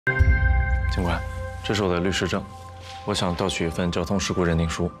警官，这是我的律师证，我想调取一份交通事故认定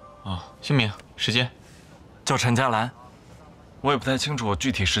书。啊，姓名、时间？叫陈佳兰，我也不太清楚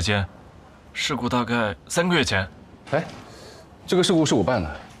具体时间，事故大概3个月前。哎，这个事故是我办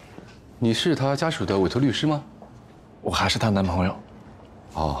的，你是他家属的委托律师吗？我还是她男朋友。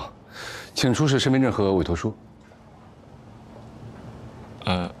哦，请出示身份证和委托书。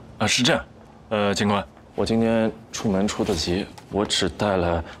是这样，警官，我今天出门出得急，我只带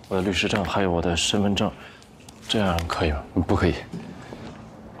了我的律师证还有我的身份证，这样可以吗？不可以。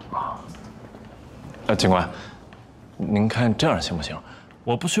警官，您看这样行不行？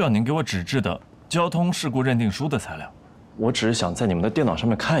我不需要您给我纸质的交通事故认定书的材料，我只是想在你们的电脑上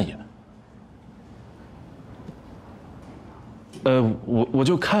面看一眼。我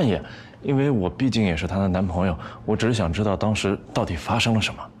就看一眼，因为我毕竟也是她的男朋友，我只是想知道当时到底发生了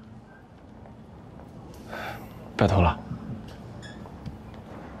什么。拜托了。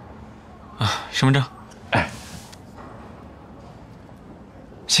啊，身份证。哎，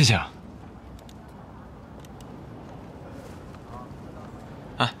谢谢啊。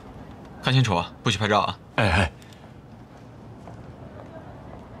哎，看清楚啊，不许拍照啊。哎。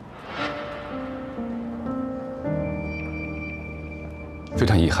非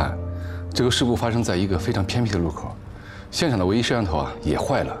常遗憾，这个事故发生在一个非常偏僻的路口，现场的唯一摄像头啊也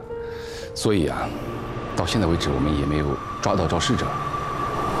坏了，所以啊，到现在为止我们也没有抓到肇事者。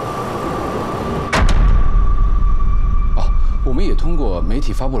哦，我们也通过媒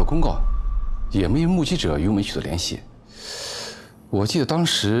体发布了公告，也没有目击者与我们取得联系。我记得当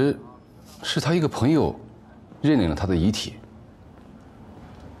时是他一个朋友认领了他的遗体。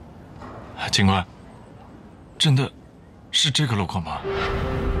警官，真的是这个路口吗？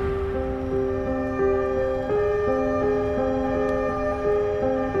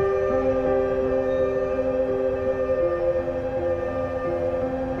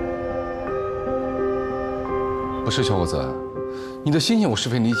不是，小伙子，你的心情我十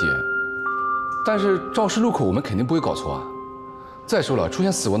分理解，但是肇事路口我们肯定不会搞错啊。再说了，出现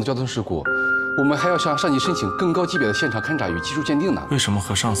死亡的交通事故，我们还要向上级申请更高级别的现场勘查与技术鉴定呢。为什么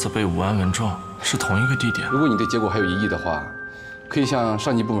和上次被武安文撞是同一个地点？如果你对结果还有异议的话，可以向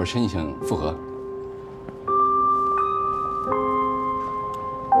上级部门申请复核。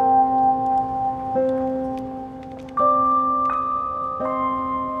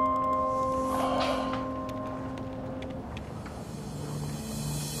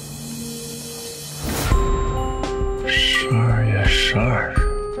12月12日，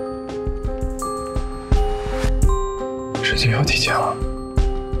时间又提前了，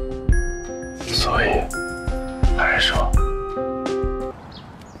所以还是说，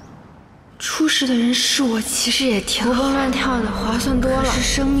出事的人是我，其实也挺好，活蹦乱跳的划算多了。可是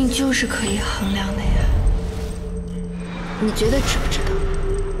生命就是可以衡量的呀，你觉得值不值得？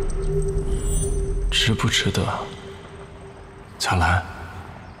值不值得？小兰，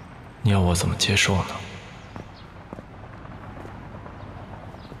你要我怎么接受呢？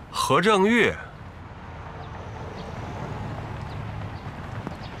何正玉，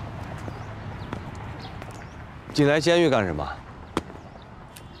你来监狱干什么？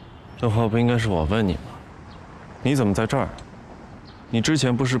这话不应该是我问你吗？你怎么在这儿？你之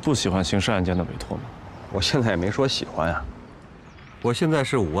前不是不喜欢刑事案件的委托吗？我现在也没说喜欢啊。我现在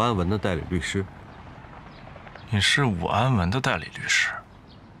是武安文的代理律师。你是武安文的代理律师？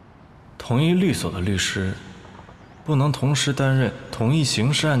同一律所的律师，不能同时担任同一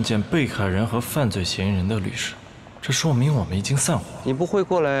刑事案件被害人和犯罪嫌疑人的律师，这说明我们已经散伙。你不会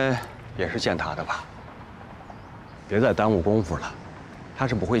过来也是见他的吧？别再耽误功夫了，他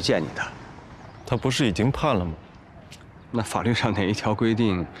是不会见你的。他不是已经判了吗？那法律上哪一条规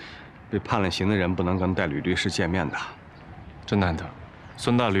定，被判了刑的人不能跟代理律师见面的？真难得，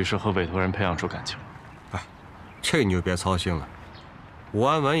孙大律师和委托人培养出感情了。哎，这你就别操心了。武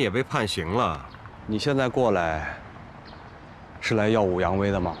安文也被判刑了，你现在过来，是来耀武扬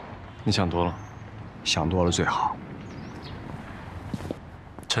威的吗？你想多了，想多了最好。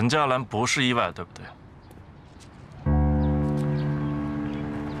陈佳兰不是意外，对不对？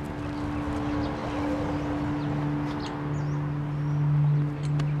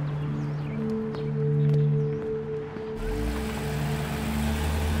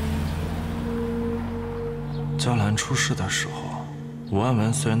佳兰出事的时候，武安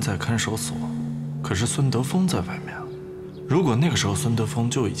文虽然在看守所，可是孙德峰在外面。如果那个时候孙德峰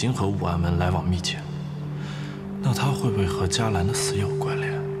就已经和武安文来往密切，那他会不会和佳兰的死有关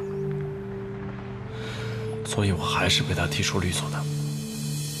联？所以我还是被他踢出律所的。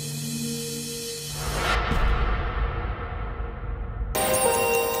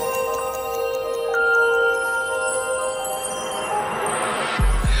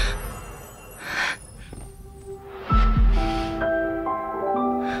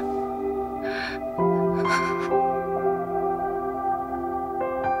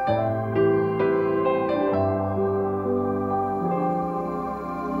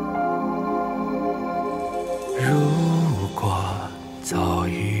如果早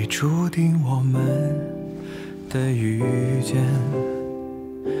已注定我们的遇见，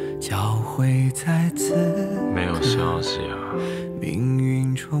将会再次没有消息啊，命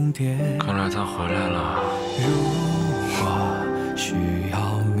运重叠。看来他回来了。如果需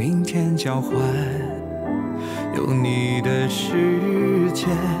要明天交换，有你的世界，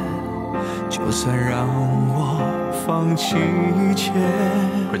就算让我放弃一切。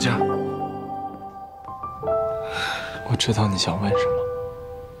回家。我知道你想问什么。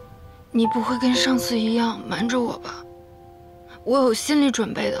你不会跟上次一样瞒着我吧？我有心理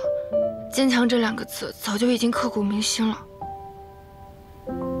准备的，坚强这2个字早就已经刻骨铭心了。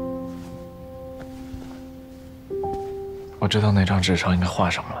我知道那张纸上应该画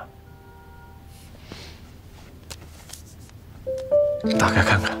什么了，打开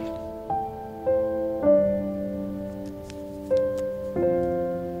看看。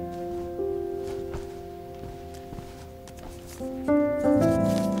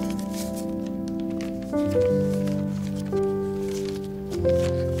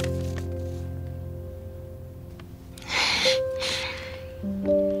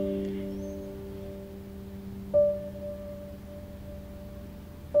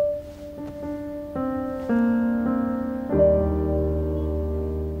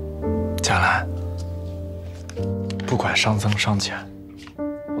佳兰，不管伤增伤减，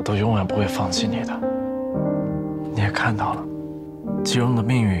我都永远不会放弃你的。你也看到了，吉荣的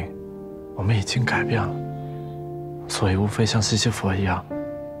命运，我们已经改变了，所以无非像西西弗一样，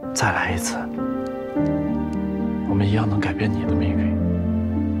再来一次，我们一样能改变你的命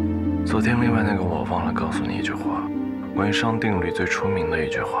运。昨天另外那个我忘了告诉你一句话，关于熵定律最出名的一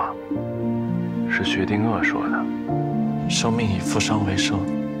句话，是薛定谔说的：生命以负熵为生。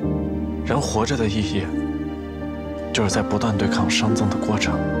人活着的意义，就是在不断对抗熵增的过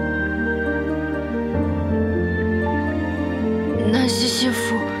程。那西西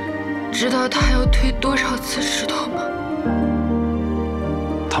弗知道他要推多少次石头吗？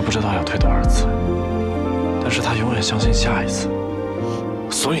他不知道要推多少次，但是他永远相信下一次。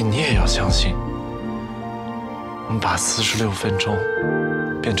所以你也要相信，我们把46分钟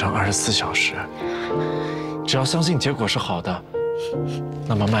变成24小时。只要相信结果是好的，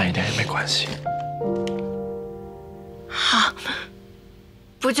那么慢一点也没关系。好，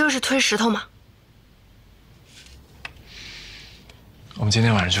不就是推石头吗？我们今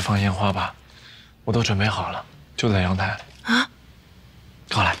天晚上去放烟花吧，我都准备好了，就在阳台。啊，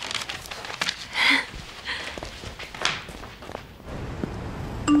过来。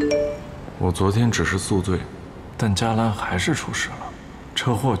我昨天只是宿醉，但佳兰还是出事了，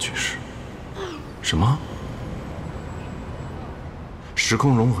车祸去世。什么？时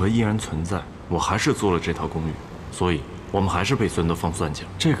空融合依然存在，我还是做了这套公寓，所以我们还是被孙德芳算计了。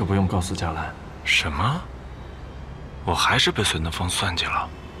这个不用告诉佳兰。什么？我还是被孙德芳算计了？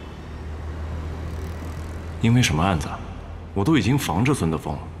因为什么案子？我都已经防着孙德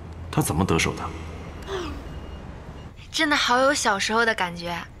芳了，他怎么得手的？真的好有小时候的感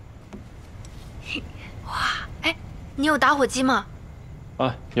觉。哇，哎，你有打火机吗？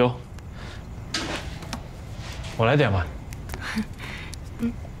啊，有。我来点吧。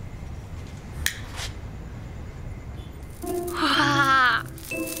哇！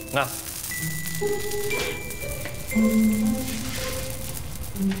那。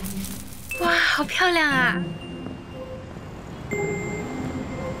哇，好漂亮啊！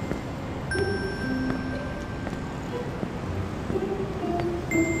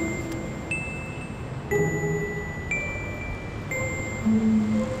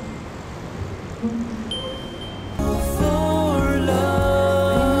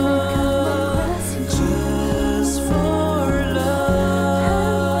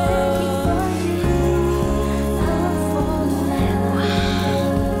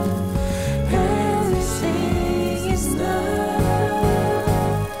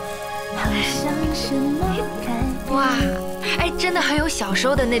真的很有小时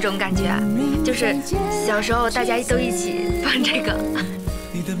候的那种感觉，就是小时候大家都一起放这个。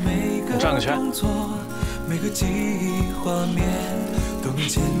转个圈。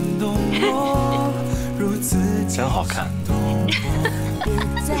真好看。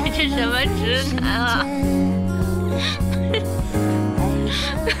这是什么直男啊？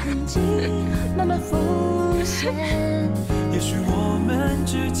也许我们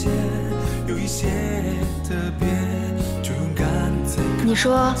之间有一些特别。你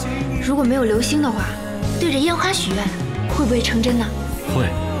说，如果没有流星的话，对着烟花许愿，会不会成真呢？会，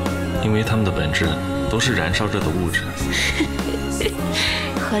因为它们的本质都是燃烧着的物质。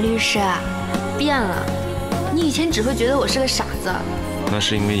何律师，变了，你以前只会觉得我是个傻子。那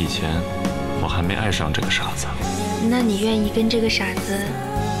是因为以前我还没爱上这个傻子。那你愿意跟这个傻子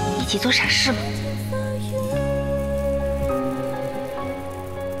一起做傻事吗？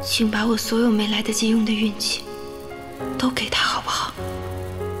请把我所有没来得及用的运气都给他，好不好？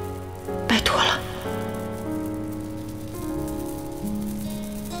拜托了。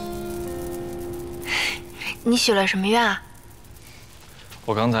你许了什么愿啊？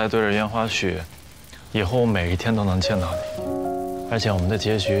我刚才对着烟花许，以后我每一天都能见到你，而且我们的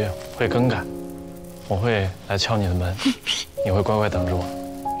结局会更改。我会来敲你的门，你会乖乖等着我。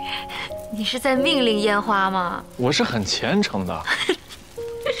你是在命令烟花吗？我是很虔诚的。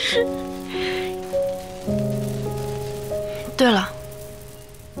对了，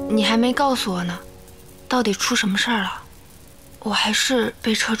你还没告诉我呢，到底出什么事儿了？我还是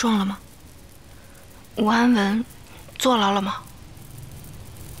被车撞了吗？吴安文坐牢了吗？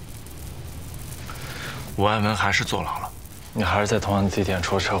吴安文还是坐牢了，你还是在同样的地点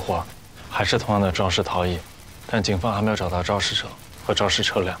出了车祸，还是同样的肇事逃逸，但警方还没有找到肇事者和肇事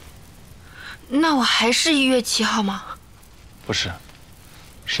车辆。那我还是1月7号吗？不是，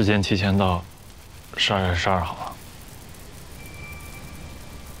时间提前到12月12号了。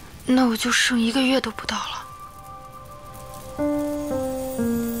那我就剩1个月都不到了。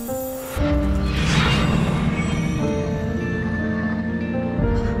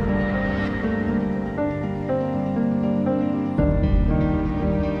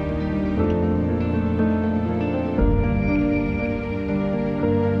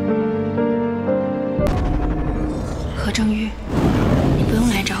何正玉，你不用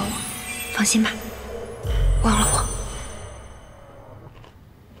来找我，放心吧，忘了我。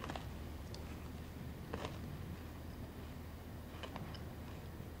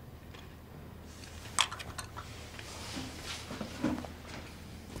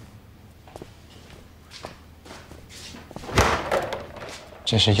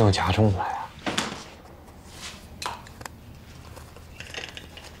这是又加重了呀！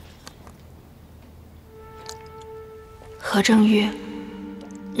何正玉，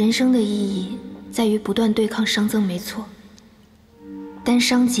人生的意义在于不断对抗熵增，没错。但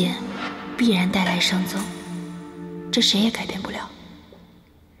熵减必然带来熵增，这谁也改变不了。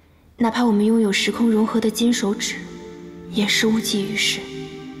哪怕我们拥有时空融合的金手指，也是无济于事。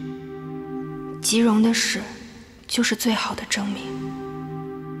即融的事，就是最好的证明。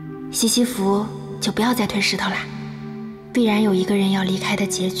西西弗就不要再推石头啦，必然有一个人要离开的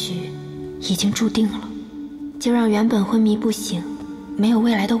结局已经注定了，就让原本昏迷不醒、没有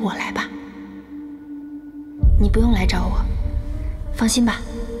未来的我来吧。你不用来找我，放心吧，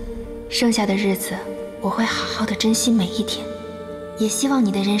剩下的日子我会好好的珍惜每一天，也希望你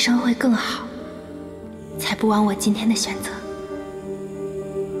的人生会更好，才不枉我今天的选择。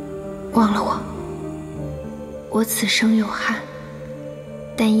忘了我，我此生有憾，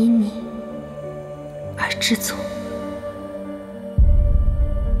但因你而知足。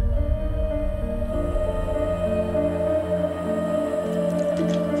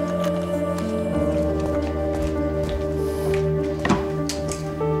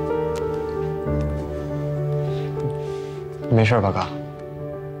你没事吧，哥？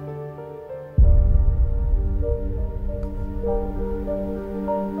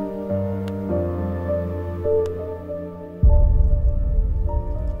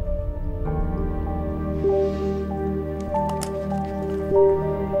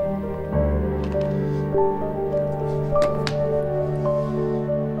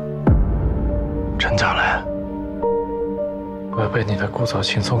陈家雷，我被你的故作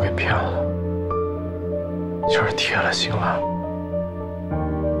轻松给骗了，就是铁了心了。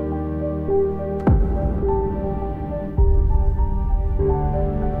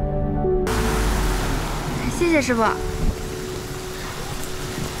谢谢师傅。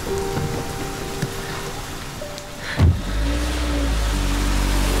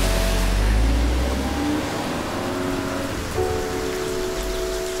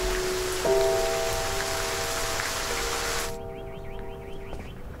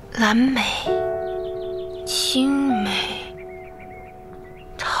蓝莓、青梅、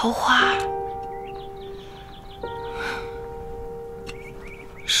桃花，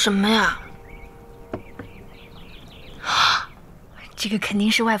什么呀？这个肯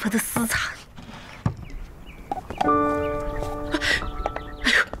定是外婆的私藏。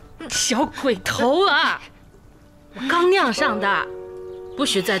小鬼头啊！我刚酿上的，不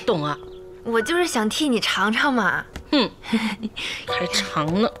许再动啊！我就是想替你尝尝嘛。哼，还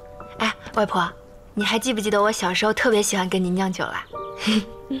尝呢。哎，外婆，你还记不记得我小时候特别喜欢跟你酿酒啦？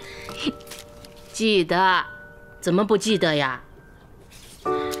记得，怎么不记得呀？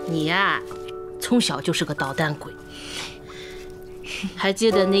你呀，从小就是个捣蛋鬼。还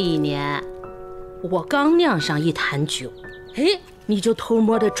记得那一年，我刚酿上一坛酒，哎，你就偷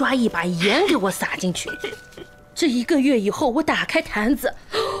摸的抓一把盐给我撒进去。这1个月以后，我打开坛子，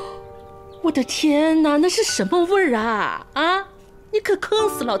我的天哪，那是什么味儿啊？啊！你可坑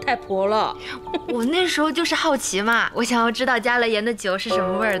死老太婆了！我那时候就是好奇嘛，我想要知道加了盐的酒是什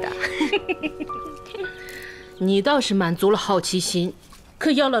么味儿的。你倒是满足了好奇心，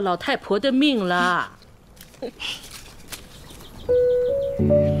可要了老太婆的命了。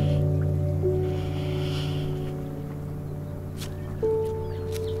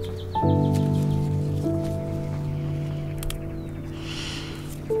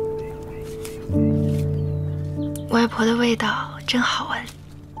外婆的味道真好闻。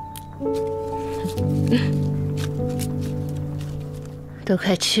都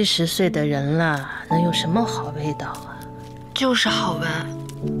快70岁的人了，能有什么好味道啊？就是好闻。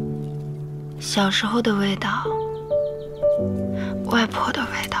小时候的味道，外婆的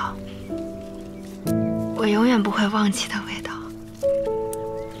味道，我永远不会忘记的味道。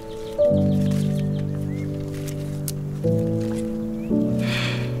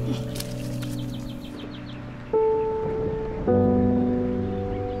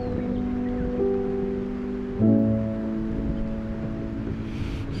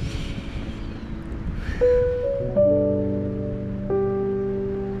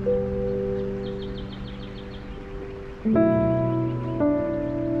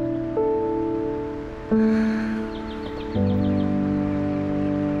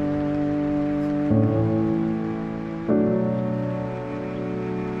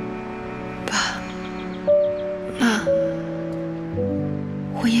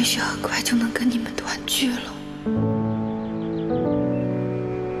也许很快就能跟你们团聚了。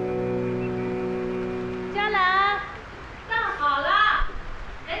佳兰，饭好了，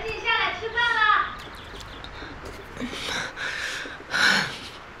赶紧下来吃饭了。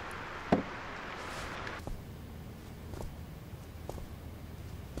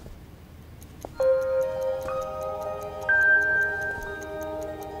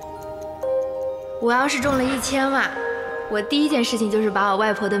我要是中了1000万。我第一件事情就是把我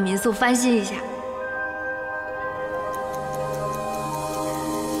外婆的民宿翻新一下。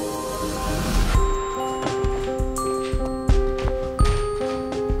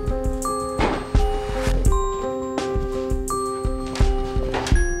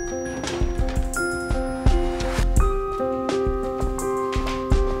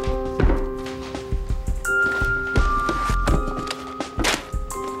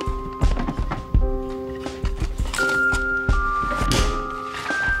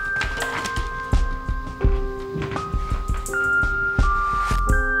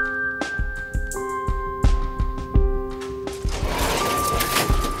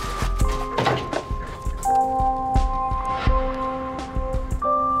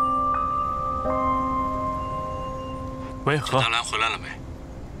喂，何？大兰回来了没？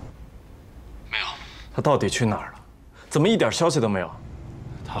没有。他到底去哪儿了？怎么一点消息都没有？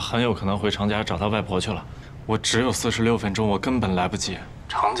他很有可能回常家找他外婆去了。我只有46分钟，我根本来不及。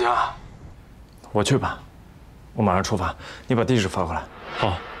常家，我去吧，我马上出发，你把地址发过来。好。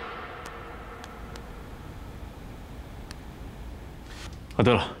啊，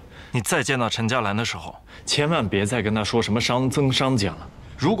对了，你再见到陈佳兰的时候，千万别再跟她说什么伤增伤减了。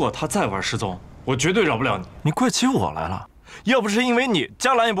如果她再玩失踪，我绝对饶不了你。你怪起我来了，要不是因为你，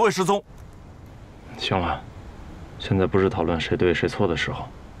佳兰也不会失踪。行了，现在不是讨论谁对谁错的时候，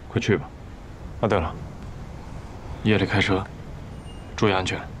快去吧。啊，对了，夜里开车，注意安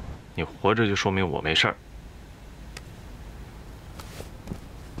全。你活着就说明我没事儿。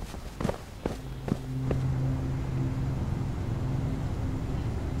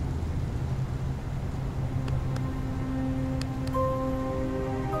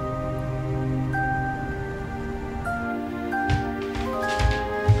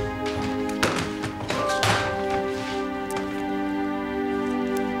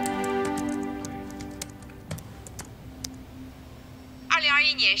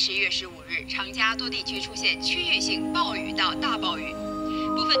2021年11月15日，长嘉多地区出现区域性暴雨到大暴雨，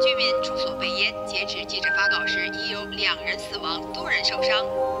部分居民住所被淹。截止记者发稿时，已有2人死亡，多人受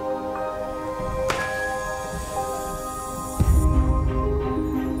伤。